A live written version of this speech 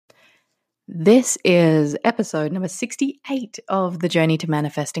This is episode number 68 of the Journey to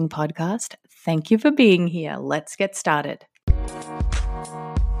Manifesting podcast. Thank you for being here. Let's get started.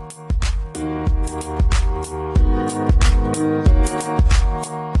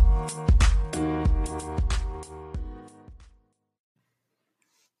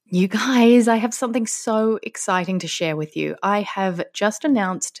 You guys, I have something so exciting to share with you. I have just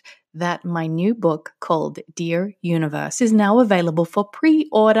announced that my new book called Dear Universe is now available for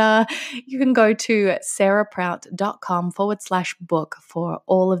pre-order. You can go to sarahprout.com/book for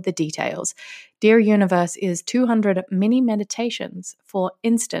all of the details. Dear Universe is 200 mini meditations for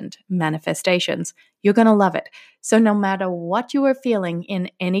instant manifestations. You're going to love it. So no matter what you are feeling in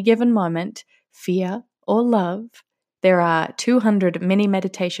any given moment, fear or love, there are 200 mini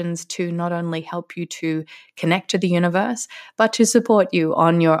meditations to not only help you to connect to the universe, but to support you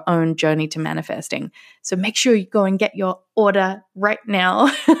on your own journey to manifesting. So make sure you go and get your order right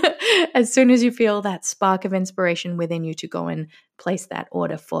now as soon as you feel that spark of inspiration within you to go and place that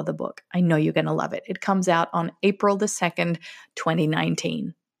order for the book. I know you're going to love it. It comes out on April the 2nd,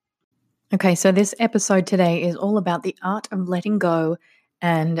 2019. Okay, so this episode today is all about the art of letting go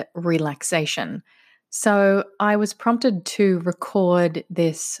and relaxation. So I was prompted to record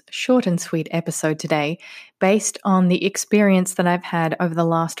this short and sweet episode today based on the experience that I've had over the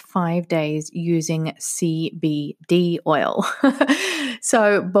last 5 days using CBD oil.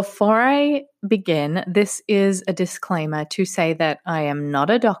 So before I begin, this is a disclaimer to say that I am not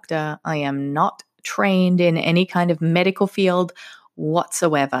a doctor. I am not trained in any kind of medical field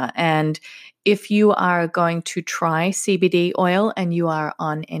whatsoever. And if you are going to try CBD oil and you are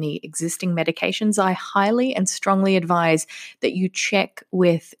on any existing medications, I highly and strongly advise that you check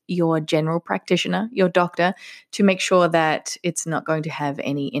with your general practitioner, your doctor, to make sure that it's not going to have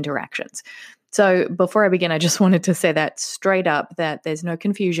any interactions. So before I begin, I just wanted to say that straight up, that there's no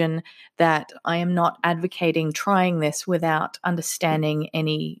confusion, that I am not advocating trying this without understanding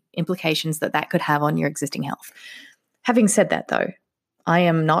any implications that could have on your existing health. Having said that, though, I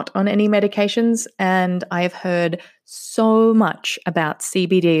am not on any medications, and I have heard so much about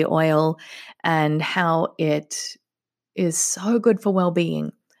CBD oil and how it is so good for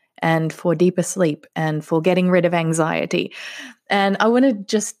well-being and for deeper sleep and for getting rid of anxiety. And I want to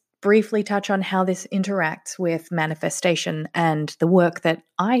just briefly touch on how this interacts with manifestation and the work that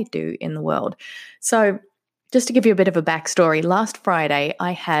I do in the world. So just to give you a bit of a backstory, last Friday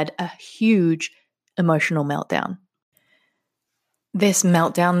I had a huge emotional meltdown. This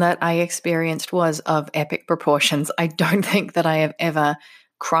meltdown that I experienced was of epic proportions. I don't think that I have ever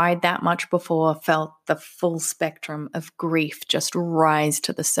cried that much before, felt the full spectrum of grief just rise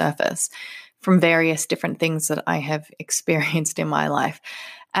to the surface from various different things that I have experienced in my life.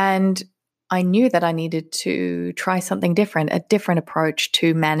 And I knew that I needed to try something different, a different approach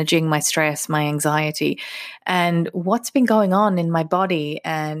to managing my stress, my anxiety, and what's been going on in my body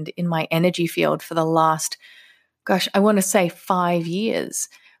and in my energy field for the last I want to say 5 years.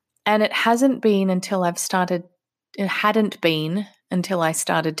 And it hadn't been until I started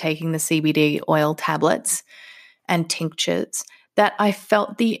taking the CBD oil tablets and tinctures that I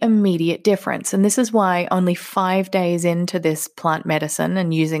felt the immediate difference. And this is why only 5 days into this plant medicine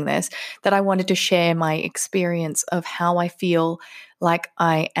and using this, that I wanted to share my experience of how I feel like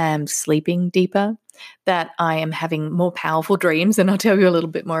I am sleeping deeper, that I am having more powerful dreams, and I'll tell you a little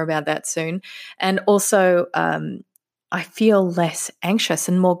bit more about that soon. And also, I feel less anxious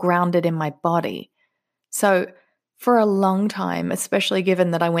and more grounded in my body. So for a long time, especially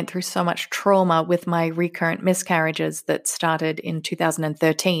given that I went through so much trauma with my recurrent miscarriages that started in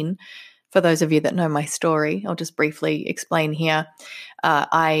 2013, for those of you that know my story, I'll just briefly explain here.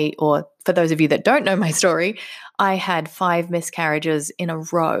 Or for those of you that don't know my story, I had 5 miscarriages in a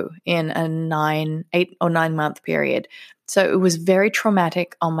row in a 8 or 9 month period. So it was very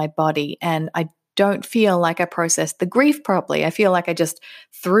traumatic on my body, and I don't feel like I processed the grief properly. I feel like I just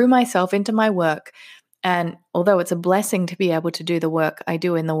threw myself into my work. And although it's a blessing to be able to do the work I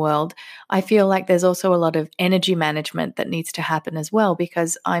do in the world, I feel like there's also a lot of energy management that needs to happen as well,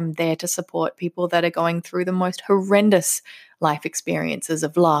 because I'm there to support people that are going through the most horrendous life experiences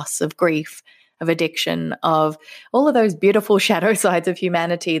of loss, of grief, of addiction, of all of those beautiful shadow sides of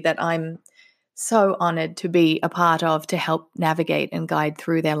humanity that I'm so honored to be a part of, to help navigate and guide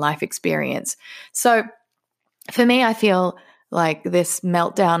through their life experience. So for me, I feel like this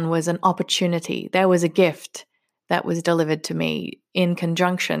meltdown was an opportunity. There was a gift that was delivered to me in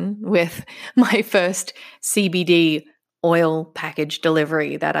conjunction with my first CBD oil package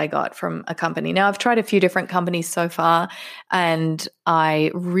delivery that I got from a company. Now, I've tried a few different companies so far, and I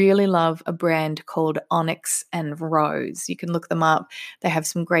really love a brand called Onyx and Rose. You can look them up. They have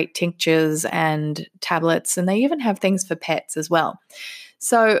some great tinctures and tablets, and they even have things for pets as well.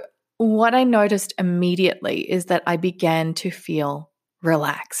 So what I noticed immediately is that I began to feel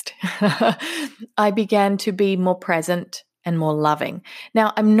relaxed. I began to be more present and more loving.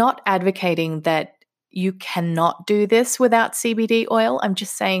 Now, I'm not advocating that you cannot do this without CBD oil. I'm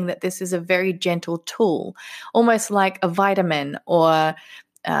just saying that this is a very gentle tool, almost like a vitamin or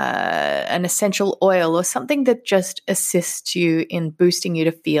an essential oil or something that just assists you in boosting you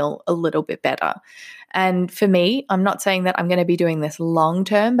to feel a little bit better. And for me, I'm not saying that I'm going to be doing this long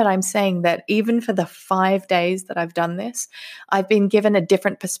term, but I'm saying that even for the 5 days that I've done this, I've been given a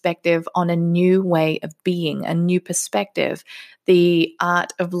different perspective on a new way of being, a new perspective, the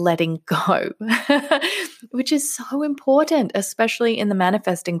art of letting go, which is so important, especially in the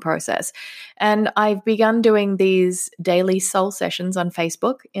manifesting process. And I've begun doing these daily soul sessions on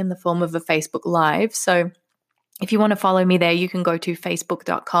Facebook in the form of a Facebook Live. So if you want to follow me there, you can go to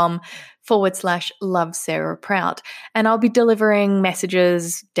facebook.com/love Sarah Prout. And I'll be delivering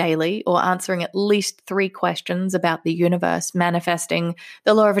messages daily or answering at least 3 questions about the universe, manifesting,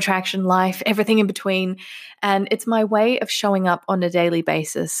 the law of attraction, life, everything in between. And it's my way of showing up on a daily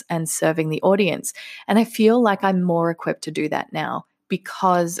basis and serving the audience. And I feel like I'm more equipped to do that now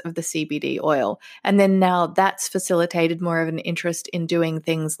because of the CBD oil. And then now that's facilitated more of an interest in doing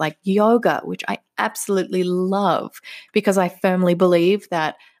things like yoga, which I absolutely love because I firmly believe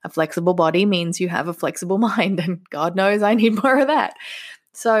that a flexible body means you have a flexible mind, and God knows I need more of that.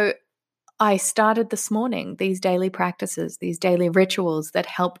 So I started this morning these daily practices, these daily rituals that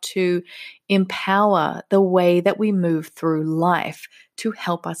help to empower the way that we move through life to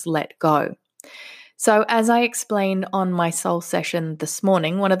help us let go. So as I explained on my soul session this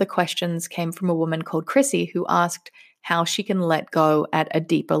morning, one of the questions came from a woman called Chrissy who asked how she can let go at a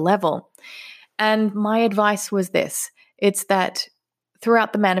deeper level. And my advice was this: it's that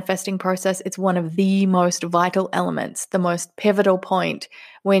throughout the manifesting process, it's one of the most vital elements, the most pivotal point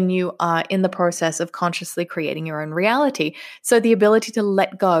when you are in the process of consciously creating your own reality. So the ability to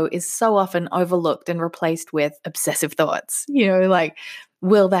let go is so often overlooked and replaced with obsessive thoughts, like,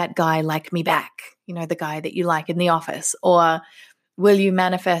 will that guy like me back? The guy that you like in the office, or will you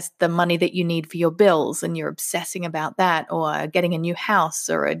manifest the money that you need for your bills and you're obsessing about that, or getting a new house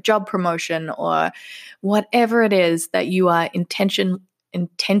or a job promotion or whatever it is that you are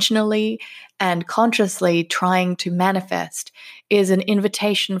intentionally and consciously trying to manifest is an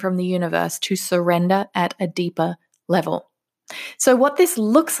invitation from the universe to surrender at a deeper level. So what this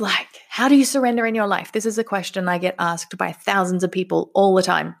looks like, how do you surrender in your life? This is a question I get asked by thousands of people all the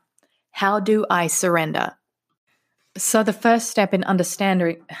time. How do I surrender? So the first step in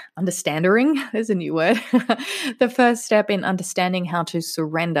understanding, there's a new word. The first step in understanding how to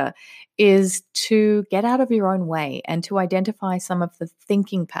surrender is to get out of your own way and to identify some of the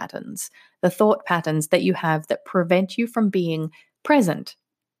thinking patterns, the thought patterns that you have that prevent you from being present.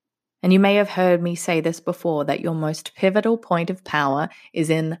 And you may have heard me say this before, that your most pivotal point of power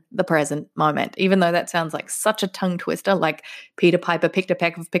is in the present moment, even though that sounds like such a tongue twister, like Peter Piper picked a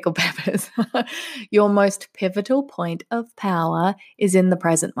peck of pickled peppers. Your most pivotal point of power is in the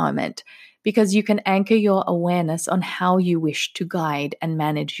present moment, because you can anchor your awareness on how you wish to guide and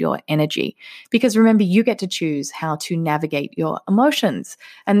manage your energy. Because remember, you get to choose how to navigate your emotions.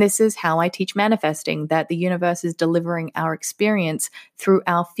 And this is how I teach manifesting, that the universe is delivering our experience through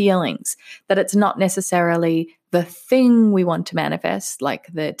our feelings, that it's not necessarily the thing we want to manifest, like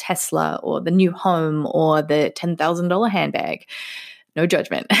the Tesla or the new home or the $10,000 handbag. No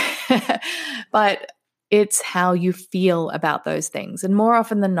judgment. But it's how you feel about those things. And more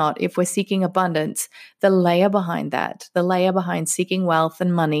often than not, if we're seeking abundance, the layer behind that, the layer behind seeking wealth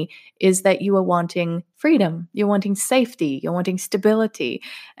and money, is that you are wanting freedom, you're wanting safety, you're wanting stability.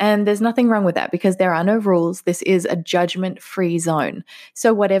 And there's nothing wrong with that, because there are no rules. This is a judgment-free zone.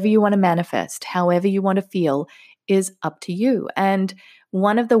 So whatever you want to manifest, however you want to feel, is up to you. And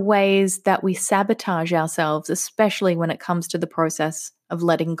one of the ways that we sabotage ourselves, especially when it comes to the process of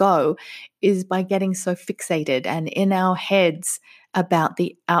letting go, is by getting so fixated and in our heads about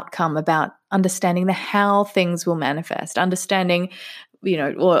the outcome, about understanding the how things will manifest, understanding,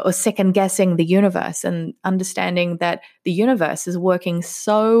 or second guessing the universe, and understanding that the universe is working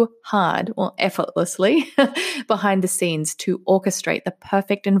so hard or effortlessly behind the scenes to orchestrate the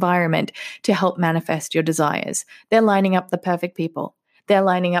perfect environment to help manifest your desires. They're lining up the perfect people. they're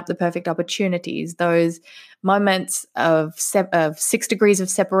lining up the perfect opportunities, those moments of 6 degrees of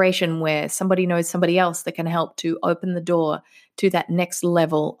separation where somebody knows somebody else that can help to open the door to that next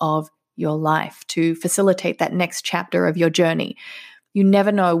level of your life, to facilitate that next chapter of your journey. You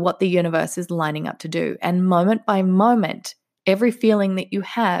never know what the universe is lining up to do. And moment by moment, every feeling that you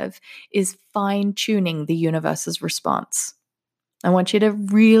have is fine-tuning the universe's response. I want you to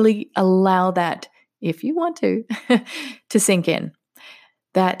really allow that, if you want to sink in,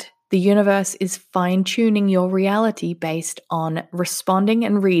 that the universe is fine-tuning your reality based on responding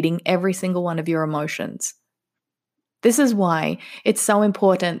and reading every single one of your emotions. This is why it's so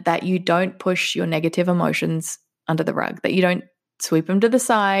important that you don't push your negative emotions under the rug, that you don't sweep them to the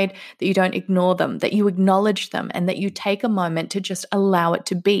side, that you don't ignore them, that you acknowledge them, and that you take a moment to just allow it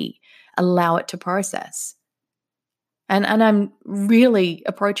to be, allow it to process. And I'm really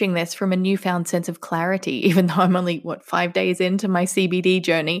approaching this from a newfound sense of clarity, even though I'm only, 5 days into my CBD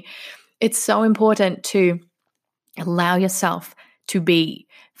journey. It's so important to allow yourself to be.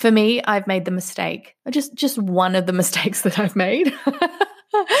 For me, I've made the mistake, just one of the mistakes that I've made,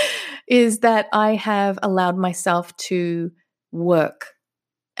 is that I have allowed myself to work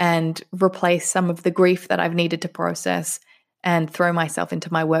and replace some of the grief that I've needed to process and throw myself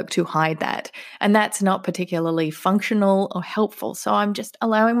into my work to hide that. And that's not particularly functional or helpful. So I'm just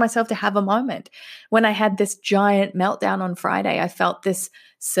allowing myself to have a moment. When I had this giant meltdown on Friday, I felt this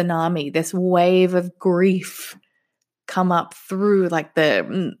tsunami, this wave of grief come up through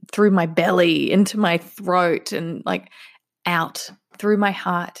through my belly, into my throat, and out through my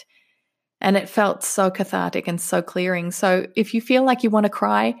heart. And it felt so cathartic and so clearing. So if you feel like you want to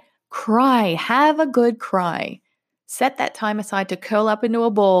cry, have a good cry. Set that time aside to curl up into a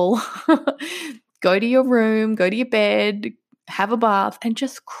ball, go to your room, go to your bed, have a bath, and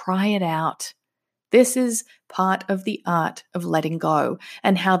just cry it out. This is part of the art of letting go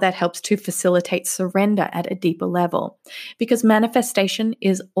and how that helps to facilitate surrender at a deeper level. Because manifestation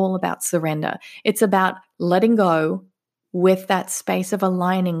is all about surrender. It's about letting go with that space of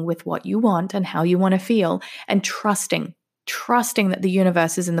aligning with what you want and how you want to feel, and trusting that the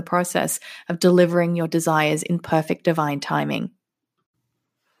universe is in the process of delivering your desires in perfect divine timing.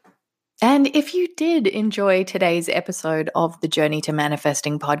 And if you did enjoy today's episode of the Journey to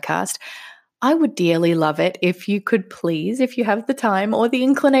Manifesting podcast, I would dearly love it if you could please, if you have the time or the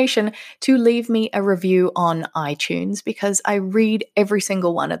inclination, to leave me a review on iTunes, because I read every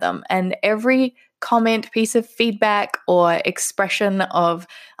single one of them, and every comment, piece of feedback, or expression of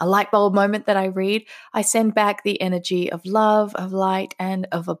a light bulb moment that I read, I send back the energy of love, of light, and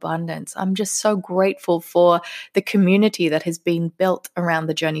of abundance. I'm just so grateful for the community that has been built around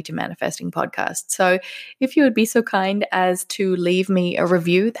the Journey to Manifesting podcast. So if you would be so kind as to leave me a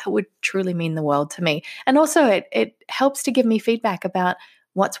review, that would truly mean the world to me. And also it helps to give me feedback about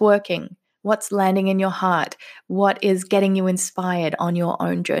what's working, what's landing in your heart, what is getting you inspired on your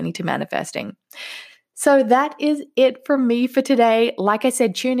own journey to manifesting. So that is it from me for today. Like I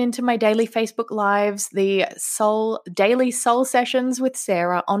said, tune into my daily Facebook Lives, the Daily Soul Sessions with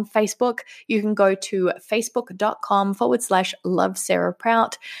Sarah on Facebook. You can go to facebook.com/Love Sarah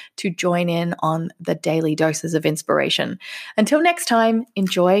Prout to join in on the daily doses of inspiration. Until next time,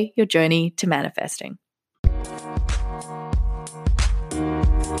 enjoy your journey to manifesting.